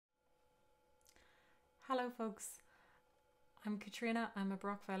Hello folks, I'm Katrina, I'm a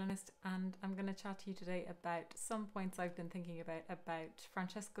Baroque violinist and I'm going to chat to you today about some points I've been thinking about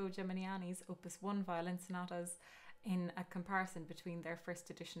Francesco Geminiani's Opus 1 violin sonatas in a comparison between their first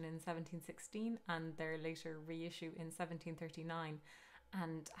edition in 1716 and their later reissue in 1739,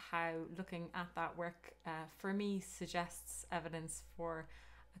 and how looking at that work for me suggests evidence for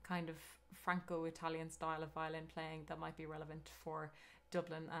a kind of Franco-Italian style of violin playing that might be relevant for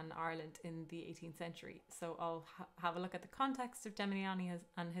Dublin and Ireland in the 18th century. So I'll have a look at the context of Geminiani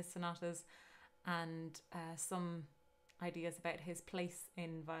and his sonatas, and some ideas about his place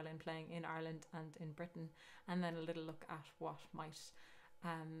in violin playing in Ireland and in Britain, and then a little look at what might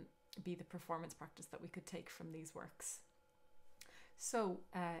be the performance practice that we could take from these works. So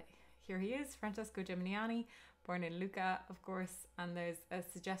here he is, Francesco Geminiani, born in Lucca, of course, and there's a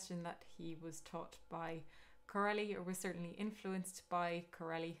suggestion that he was taught by Corelli, or was certainly influenced by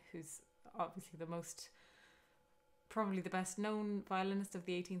Corelli, who's obviously probably the best known violinist of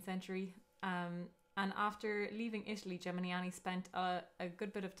the 18th century. And after leaving Italy, Geminiani spent a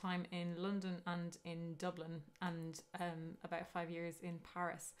good bit of time in London and in Dublin, and about 5 years in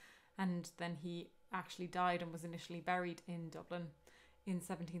Paris. And then he actually died and was initially buried in Dublin in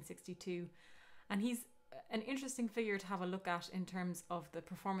 1762. And he's an interesting figure to have a look at in terms of the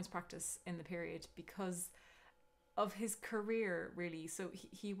performance practice in the period, because of his career, really. So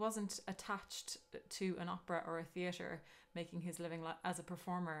he wasn't attached to an opera or a theatre, making his living as a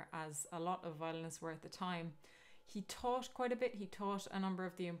performer, as a lot of violinists were at the time. He taught quite a bit. He taught a number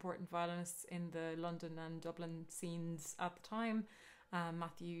of the important violinists in the London and Dublin scenes at the time.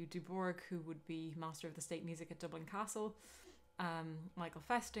 Matthew Dubourg, who would be Master of the State Music at Dublin Castle, Michael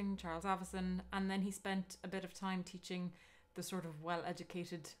Festing, Charles Avison, and then he spent a bit of time teaching the sort of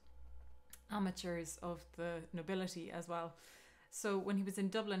well-educated amateurs of the nobility as well. So when he was in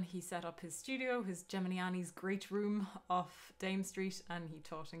Dublin, he set up his studio, his Geminiani's Great Room off Dame Street, and he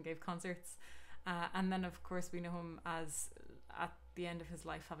taught and gave concerts. And then, of course, we know him as, at the end of his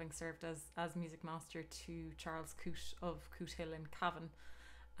life, having served as music master to Charles Coote of Coote Hill in Cavan,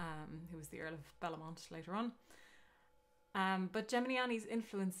 who was the Earl of Bellamont later on. But Geminiani's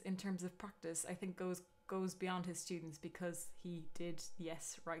influence in terms of practice, I think, goes beyond his students, because he did,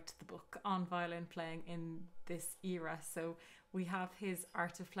 yes, write the book on violin playing in this era. So we have his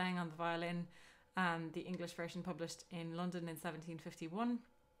Art of Playing on the Violin, the English version published in London in 1751.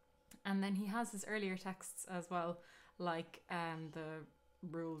 And then he has his earlier texts as well, like the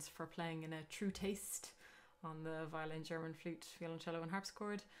rules for playing in a true taste on the violin, German flute, violoncello and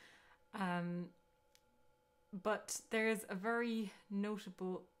harpsichord. But there's a very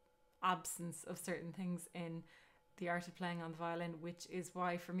notable absence of certain things in the Art of Playing on the Violin, which is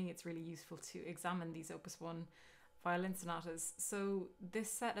why for me it's really useful to examine these Opus 1 violin sonatas. So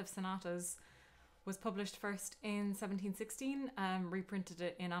this set of sonatas was published first in 1716, reprinted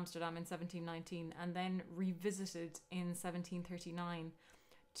it in Amsterdam in 1719, and then revisited in 1739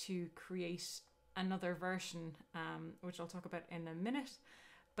 to create another version, which I'll talk about in a minute.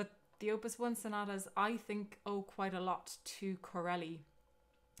 But the Opus 1 sonatas, I think, owe quite a lot to Corelli.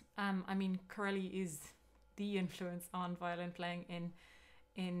 I mean, Corelli is the influence on violin playing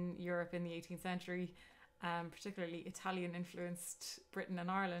in Europe in the 18th century, particularly Italian influenced Britain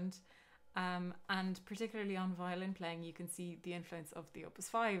and Ireland, and particularly on violin playing you can see the influence of the Opus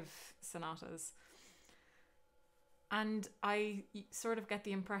 5 sonatas. And I sort of get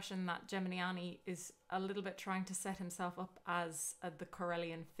the impression that Geminiani is a little bit trying to set himself up as the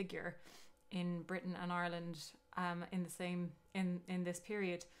Corellian figure in Britain and Ireland in this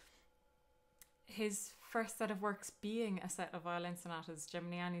period. His first set of works being a set of violin sonatas,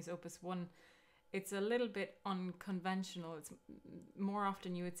 Geminiani's Opus 1, it's a little bit unconventional. It's more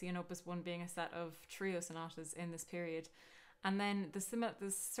often you would see an Opus 1 being a set of trio sonatas in this period. And then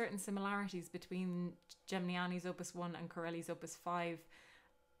there's certain similarities between Geminiani's Opus 1 and Corelli's Opus 5.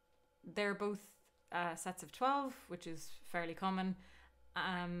 They're both sets of 12, which is fairly common.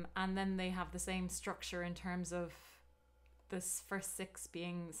 And then they have the same structure in terms of this first 6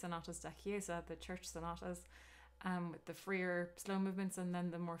 being sonatas da chiesa, the church sonatas, with the freer slow movements, and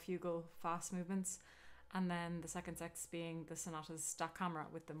then the more fugal fast movements, and then the second 6 being the sonatas da camera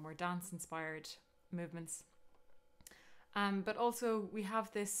with the more dance-inspired movements. But also we have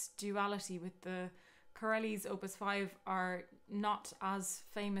this duality with the Corelli's Opus 5 are not as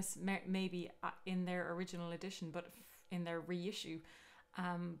famous maybe in their original edition, but in their reissue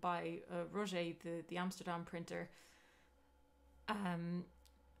by Roger, the Amsterdam printer,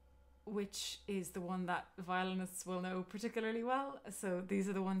 which is the one that violinists will know particularly well. So these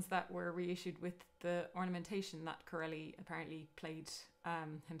are the ones that were reissued with the ornamentation that Corelli apparently played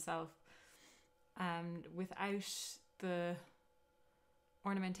himself. And without the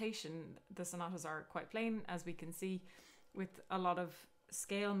ornamentation, the sonatas are quite plain, as we can see, with a lot of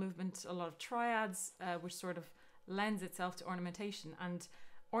scale movement, a lot of triads, which sort of lends itself to ornamentation. And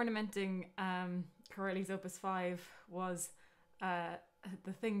ornamenting Corelli's Opus 5 was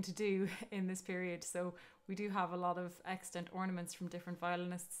the thing to do in this period. So we do have a lot of extant ornaments from different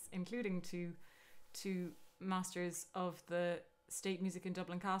violinists, including two masters of the state music in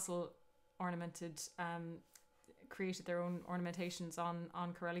Dublin Castle created their own ornamentations on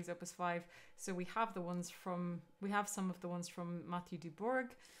Corelli's Opus 5. So we have some of the ones from Matthew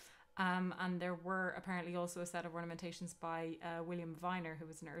Dubourg, and there were apparently also a set of ornamentations by William Viner, who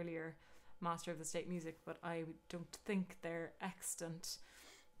was an earlier master of the state music, but I don't think they're extant.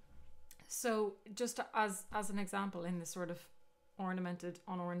 So just as an example in this sort of ornamented,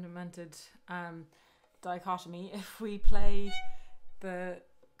 unornamented dichotomy, if we play the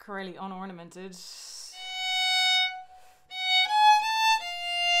Corelli unornamented,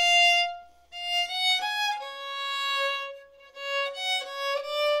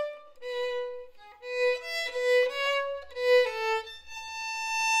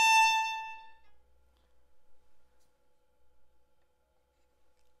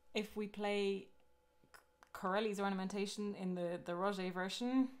 if we play Corelli's ornamentation in the Roger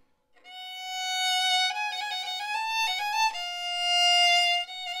version,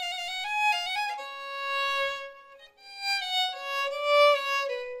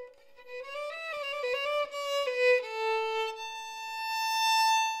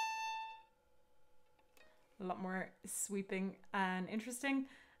 a lot more sweeping and interesting.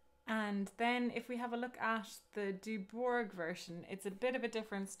 And then if we have a look at the Dubourg version, it's a bit of a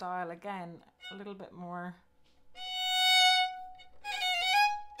different style again, a little bit more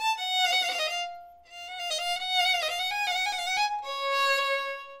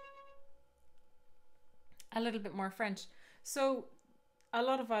French. So a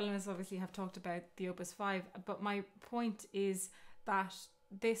lot of violinists obviously have talked about the Opus 5, but my point is that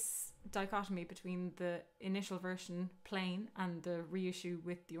this dichotomy between the initial version plain and the reissue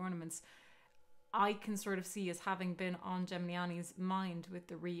with the ornaments, I can sort of see as having been on Geminiani's mind with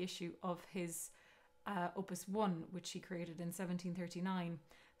the reissue of his Opus 1, which he created in 1739.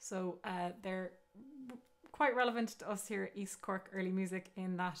 So they're quite relevant to us here at East Cork Early Music,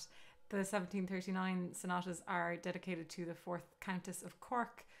 in that the 1739 sonatas are dedicated to the 4th Countess of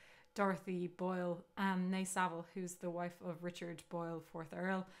Cork, Dorothy Boyle née Saville, who's the wife of Richard Boyle, 4th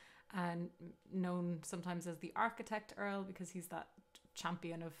Earl, and known sometimes as the Architect Earl because he's that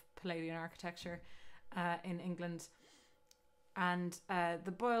champion of Palladian architecture in England. And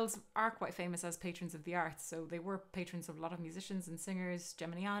the Boyles are quite famous as patrons of the arts, so they were patrons of a lot of musicians and singers,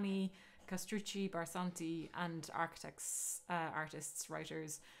 Geminiani, Castrucci, Barsanti, and architects, artists,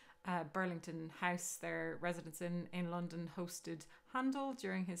 writers. Burlington House, their residence in London, hosted Handel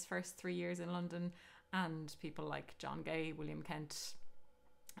during his first 3 years in London, and people like John Gay, William Kent,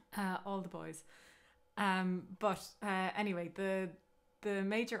 all the boys. But anyway, the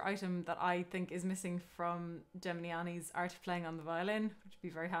major item that I think is missing from Geminiani's art of playing on the violin, which would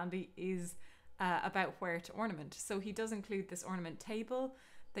be very handy, is about where to ornament. So he does include this ornament table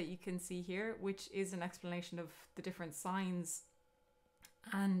that you can see here, which is an explanation of the different signs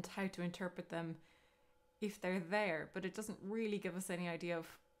and how to interpret them if they're there, but it doesn't really give us any idea of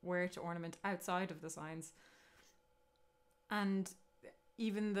where to ornament outside of the signs. And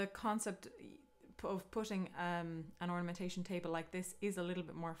even the concept of putting an ornamentation table like this is a little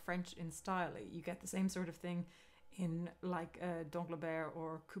bit more French in style. You get the same sort of thing in like D'Anglebert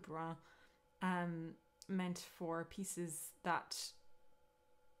or Couperin, meant for pieces that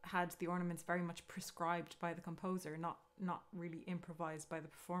had the ornaments very much prescribed by the composer, not really improvised by the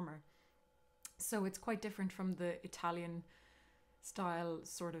performer. So it's quite different from the Italian style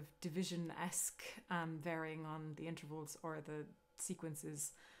sort of division-esque, varying on the intervals or the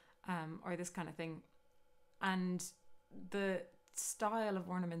sequences, or this kind of thing. And the style of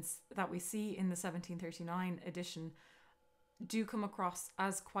ornaments that we see in the 1739 edition do come across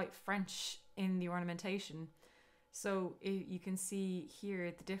as quite French in the ornamentation. So you can see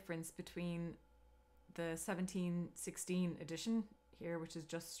here the difference between the 1716 edition here, which is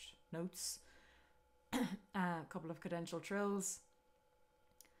just notes, a couple of cadential trills,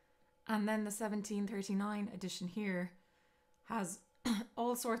 and then the 1739 edition here has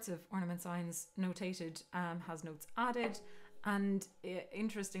all sorts of ornament signs notated, has notes added, and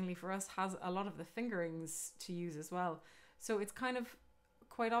interestingly for us has a lot of the fingerings to use as well. So it's kind of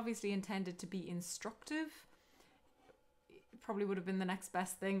quite obviously intended to be instructive. It probably would have been the next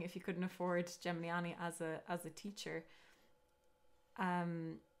best thing if you couldn't afford Geminiani as a teacher.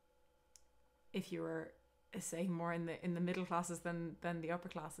 if you were, say, more in the middle classes than the upper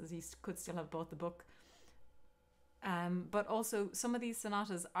classes, you could still have bought the book. But also some of these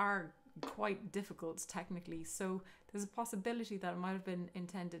sonatas are quite difficult technically, so there's a possibility that it might have been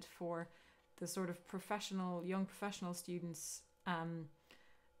intended for the sort of young professional students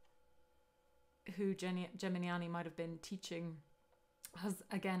who Geminiani might have been teaching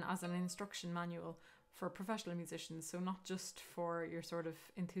as an instruction manual for professional musicians, so not just for your sort of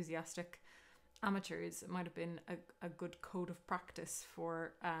enthusiastic amateurs. It might have been a good code of practice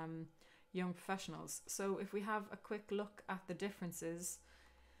for young professionals. So if we have a quick look at the differences,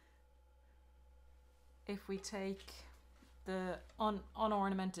 if we take the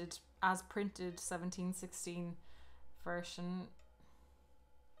unornamented as printed 1716 version,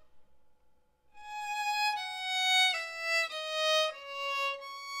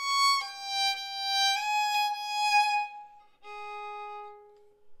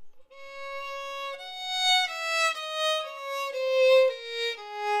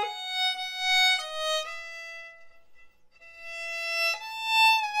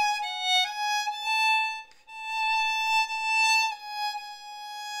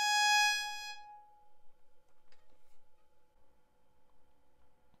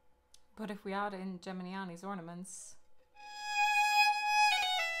 but if we add in Geminiani's ornaments,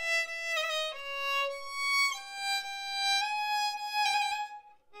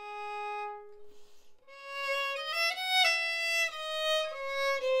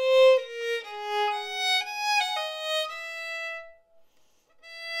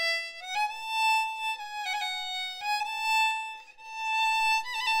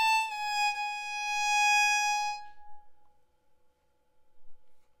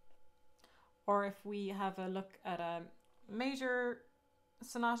 or if we have a look at a major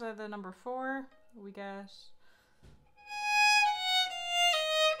sonata, the number 4, we get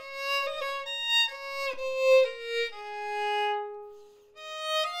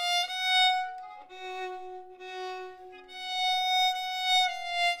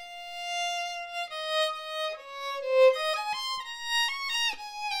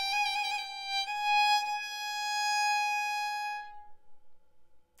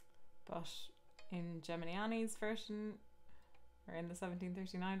in Geminiani's version, or in the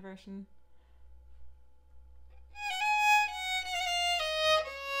 1739 version,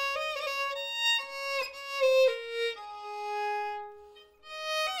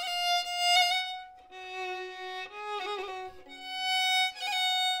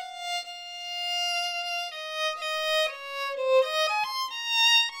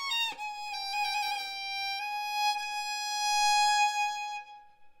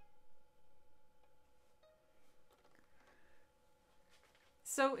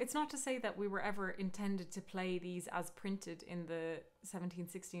 so it's not to say that we were ever intended to play these as printed in the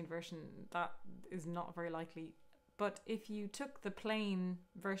 1716 version. That is not very likely. But if you took the plain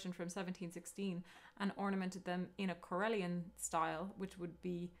version from 1716 and ornamented them in a Corellian style, which would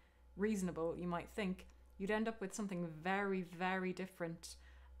be reasonable, you might think, you'd end up with something very, very different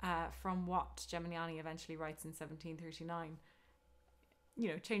from what Geminiani eventually writes in 1739. You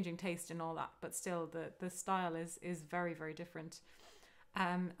know, changing taste and all that, but still the style is very, very different.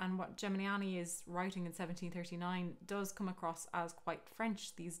 And what Geminiani is writing in 1739 does come across as quite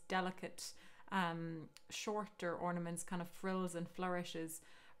French, these delicate, shorter ornaments, kind of frills and flourishes,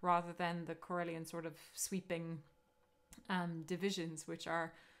 rather than the Corellian sort of sweeping divisions, which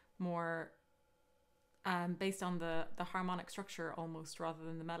are more based on the harmonic structure almost, rather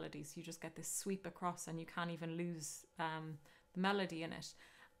than the melodies. You just get this sweep across and you can't even lose the melody in it.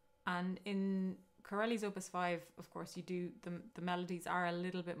 And in Corelli's Opus 5, of course, you do the melodies are a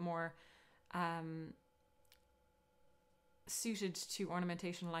little bit more suited to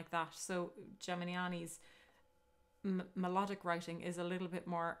ornamentation like that. So Geminiani's melodic writing is a little bit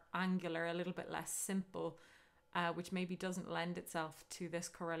more angular, a little bit less simple, which maybe doesn't lend itself to this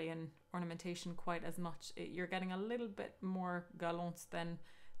Corellian ornamentation quite as much. You're getting a little bit more galant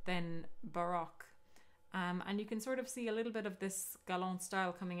than Baroque. And you can sort of see a little bit of this galant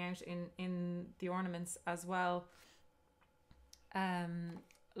style coming out in the ornaments as well.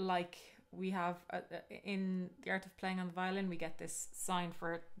 Like we have in The Art of Playing on the Violin, we get this sign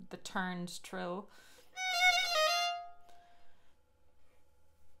for the turned trill.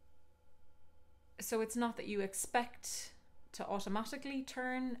 So it's not that you expect to automatically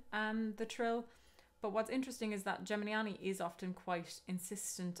turn the trill. But what's interesting is that Geminiani is often quite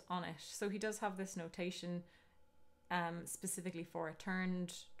insistent on it. So he does have this notation specifically for a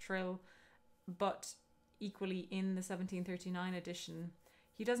turned trill, but equally in the 1739 edition,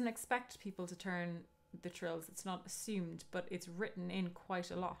 he doesn't expect people to turn the trills. It's not assumed, but it's written in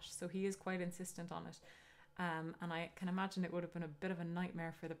quite a lot. So he is quite insistent on it. And I can imagine it would have been a bit of a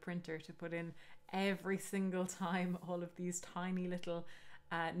nightmare for the printer to put in every single time all of these tiny little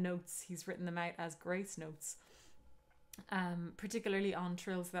notes. He's written them out as grace notes, particularly on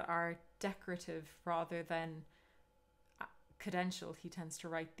trills that are decorative rather than cadential. He tends to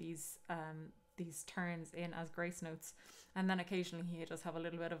write these turns in as grace notes, and then occasionally he does have a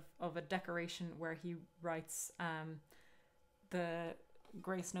little bit of a decoration where he writes the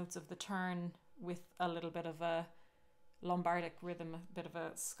grace notes of the turn with a little bit of a Lombardic rhythm, a bit of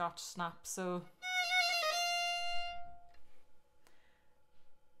a Scotch snap. So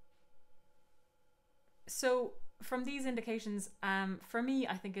from these indications, for me,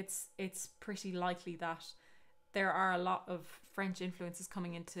 I think it's pretty likely that there are a lot of French influences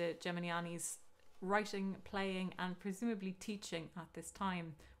coming into Geminiani's writing, playing, and presumably teaching at this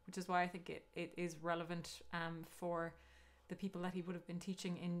time, which is why I think it is relevant for the people that he would have been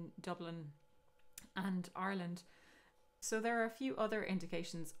teaching in Dublin and Ireland. So there are a few other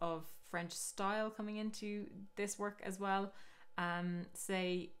indications of French style coming into this work as well.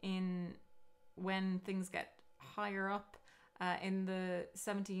 Say when things get higher up, in the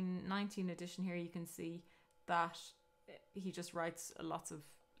 1719 edition here, you can see that he just writes lots of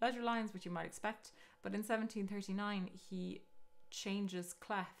leisure lines, which you might expect. But in 1739, he changes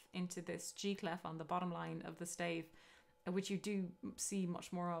clef into this G clef on the bottom line of the stave, which you do see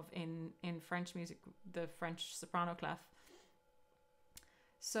much more of in French music, the French soprano clef.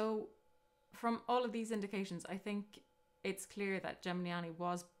 So from all of these indications, I think it's clear that Geminiani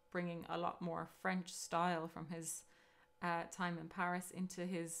was bringing a lot more French style from his time in Paris into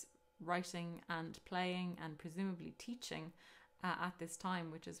his writing and playing and presumably teaching at this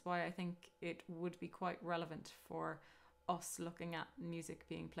time, which is why I think it would be quite relevant for us looking at music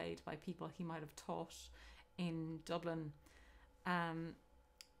being played by people he might have taught in Dublin.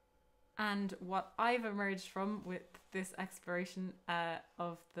 And what I've emerged from with this exploration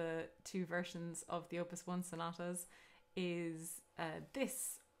of the two versions of the Opus 1 sonatas is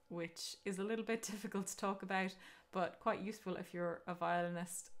this, which is a little bit difficult to talk about, but quite useful if you're a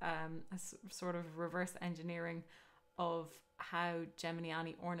violinist, a sort of reverse engineering of how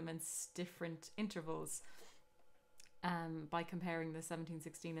Geminiani ornaments different intervals by comparing the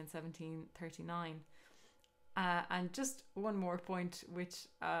 1716 and 1739. And just one more point, which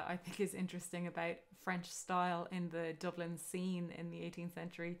I think is interesting about French style in the Dublin scene in the 18th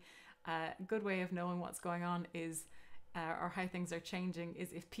century. A good way of knowing what's going on is, or how things are changing,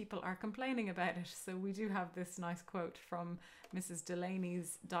 is if people are complaining about it. So we do have this nice quote from Mrs.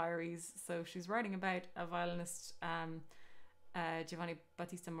 Delaney's diaries. So she's writing about a violinist, Giovanni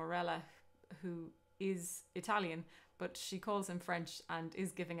Battista Morella, who is Italian, but she calls him French and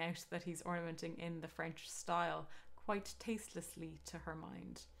is giving out that he's ornamenting in the French style, quite tastelessly to her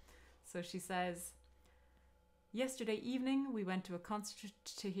mind. So she says, "Yesterday evening we went to a concert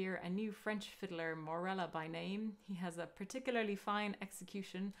to hear a new French fiddler, Morella by name. He has a particularly fine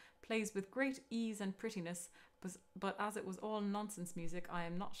execution, plays with great ease and prettiness, but as it was all nonsense music, I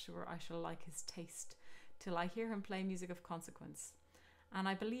am not sure I shall like his taste, till I hear him play music of consequence. And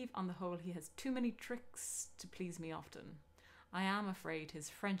I believe on the whole he has too many tricks to please me often. I am afraid his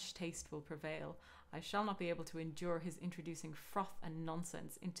French taste will prevail. I shall not be able to endure his introducing froth and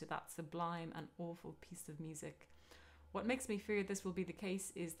nonsense into that sublime and awful piece of music. What makes me fear this will be the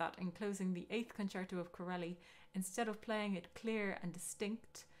case is that in closing the 8th concerto of Corelli, instead of playing it clear and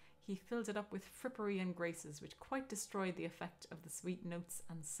distinct, he filled it up with frippery and graces which quite destroyed the effect of the sweet notes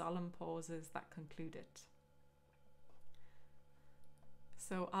and solemn pauses that conclude it."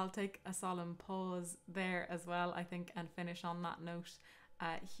 So I'll take a solemn pause there as well, I think, and finish on that note.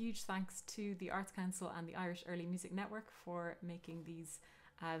 Huge thanks to the Arts Council and the Irish Early Music Network for making these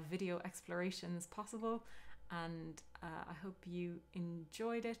video explorations possible, and I hope you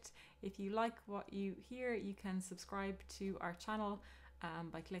enjoyed it. If you like what you hear, you can subscribe to our channel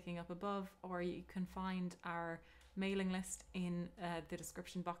by clicking up above, or you can find our mailing list in the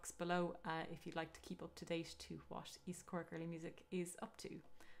description box below if you'd like to keep up to date to what East Cork Early Music is up to.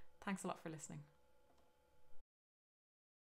 Thanks a lot for listening.